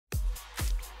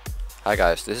Hi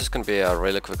guys, this is going to be a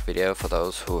really quick video for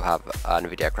those who have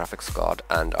NVIDIA graphics card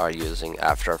and are using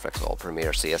After Effects or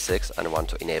Premiere CS6 and want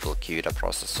to enable Cuda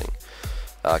processing.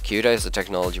 Cuda is a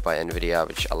technology by NVIDIA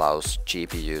which allows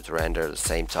GPU to render at the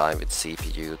same time with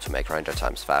CPU to make render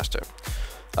times faster.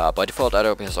 By default,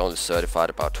 Adobe has only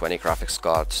certified about 20 graphics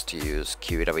cards to use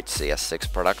Cuda with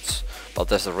CS6 products, but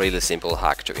there's a really simple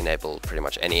hack to enable pretty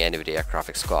much any NVIDIA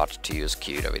graphics card to use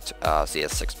Cuda with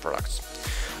CS6 products.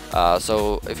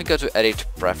 So if we go to Edit,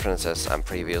 Preferences and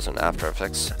Previews on After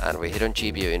Effects and we hit on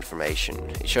GPU information,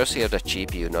 it shows here that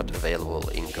GPU not available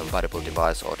in compatible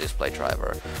device or display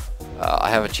driver. I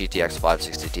have a GTX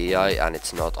 560 Ti and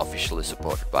it's not officially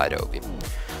supported by Adobe.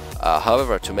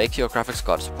 However, to make your graphics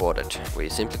card supported, we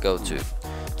simply go to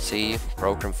C,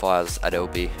 Program Files,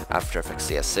 Adobe, After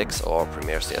Effects CS6 or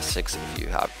Premiere CS6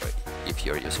 if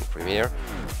you're using Premiere,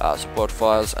 Support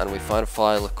Files, and we find a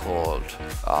file called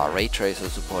Ray Tracer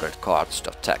Supported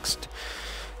Cards.txt.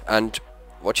 And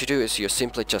what you do is you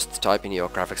simply just type in your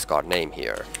graphics card name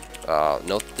here.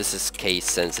 Note this is case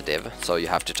sensitive, so you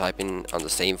have to type in on the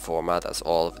same format as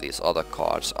all of these other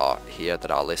cards are here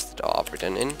that are listed are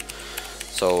written in.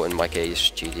 So in my case,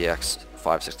 GTX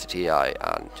 560 Ti,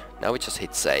 and now we just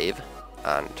hit save,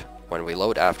 and when we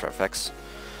load After Effects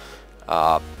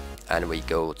and we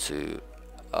go to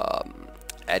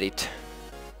Edit,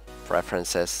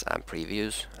 Preferences and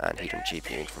Previews and hit on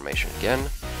GPU information again,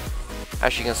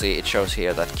 as you can see it shows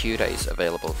here that Cuda is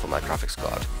available for my graphics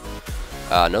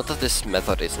card. Note that this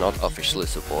method is not officially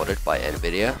supported by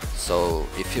NVIDIA, so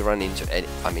if you run into any,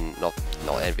 not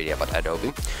NVIDIA but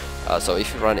Adobe, so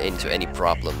if you run into any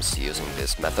problems using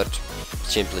this method,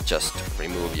 simply just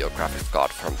remove your graphics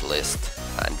card from the list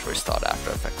and restart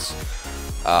After Effects.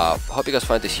 Hope you guys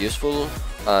find this useful,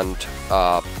 and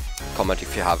comment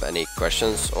if you have any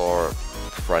questions or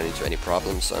run into any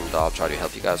problems, and I'll try to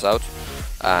help you guys out,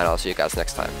 and I'll see you guys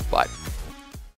next time. Bye.